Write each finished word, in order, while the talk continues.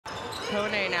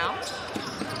Cote now.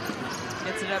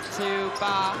 Gets it up to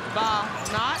Ba.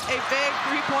 Not a big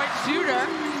three-point shooter,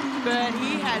 but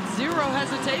he had zero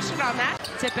hesitation on that.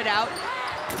 Tip it out.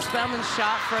 Spellman's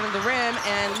shot front of the rim,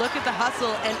 and look at the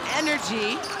hustle and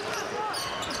energy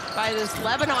by this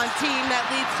Lebanon team that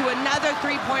leads to another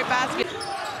three-point basket.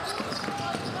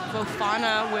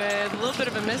 Fofana with a little bit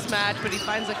of a mismatch, but he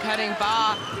finds a cutting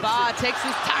Ba. Ba takes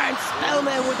his time.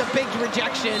 Spellman with a big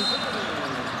rejection.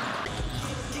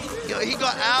 He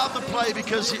got out of the play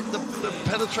because the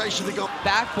penetration to go.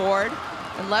 Backboard,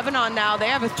 and Lebanon now, they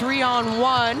have a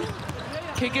 3-on-1.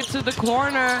 Kick it to the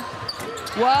corner.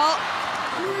 Well,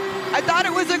 I thought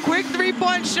it was a quick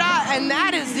three-point shot, and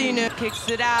that is Zenu. Kicks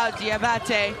it out,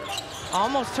 Diabate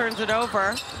almost turns it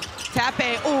over.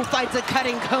 Tape, oh, finds a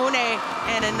cutting Cote,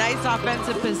 and a nice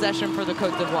offensive possession for the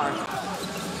Cote d'Ivoire.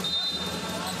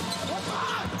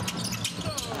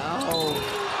 Oh,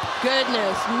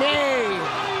 goodness me.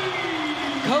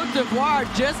 Cote d'Ivoire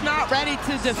just not ready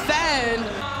to defend.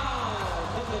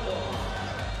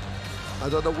 I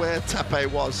don't know where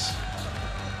Tape was.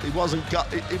 He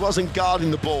wasn't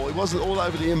guarding the ball. He wasn't all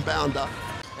over the inbounder.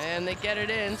 And they get it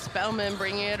in. Spellman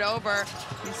bringing it over.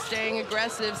 He's staying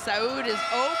aggressive. Saud is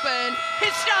open.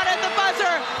 His shot at the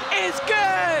buzzer is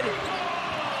good.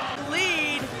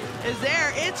 Lead is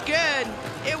there. It's good.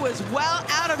 It was well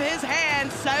out of his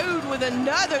hands. Saud with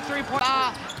another three-point.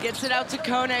 Gets it out to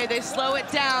Cote. They slow it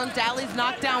down. Dali's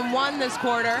knocked down one this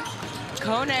quarter.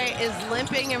 Cote is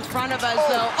limping in front of us,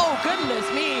 though. Oh, goodness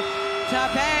me.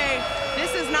 Tape.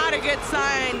 This is not a good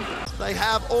sign. They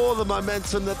have all the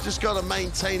momentum. They've just got to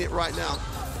maintain it right now.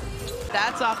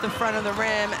 That's off the front of the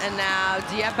rim, and now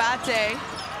Diabate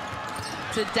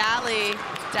to Dali.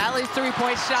 Dali's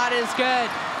three-point shot is good,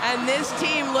 and this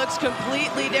team looks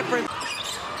completely different.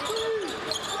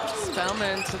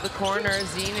 Spellman to the corner,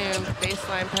 Zenu,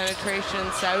 baseline penetration.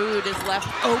 Saud is left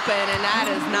open, and that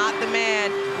is not the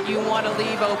man you want to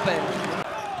leave open.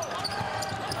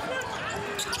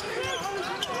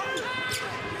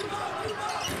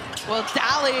 Well,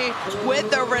 Dali with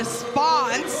the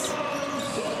response.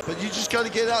 But you just got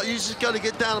to get out. You just got to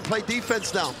get down and play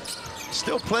defense now.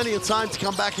 Still plenty of time to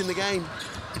come back in the game.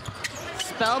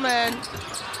 Spellman.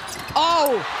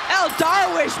 Oh, El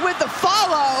Darwish with the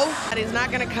follow. And he's not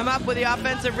going to come up with the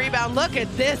offensive rebound. Look at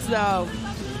this, though.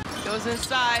 Goes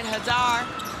inside. Hazar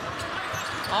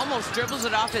almost dribbles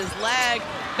it off his leg.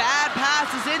 Bad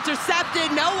pass is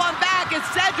intercepted. No one back. It's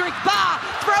Cedric Ba.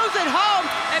 Throws it home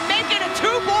and making a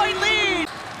 2-point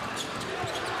lead.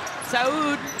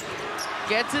 Saud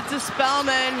gets it to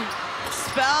Spellman.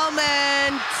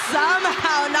 Spellman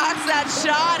somehow knocks that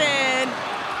shot in.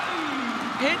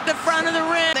 Hit the front of the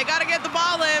rim. They got to get the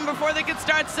ball in before they can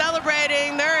start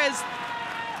celebrating. There is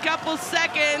a couple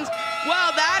seconds.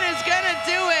 Well, that is going to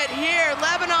do it here.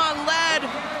 Lebanon led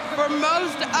for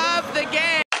most of the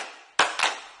game.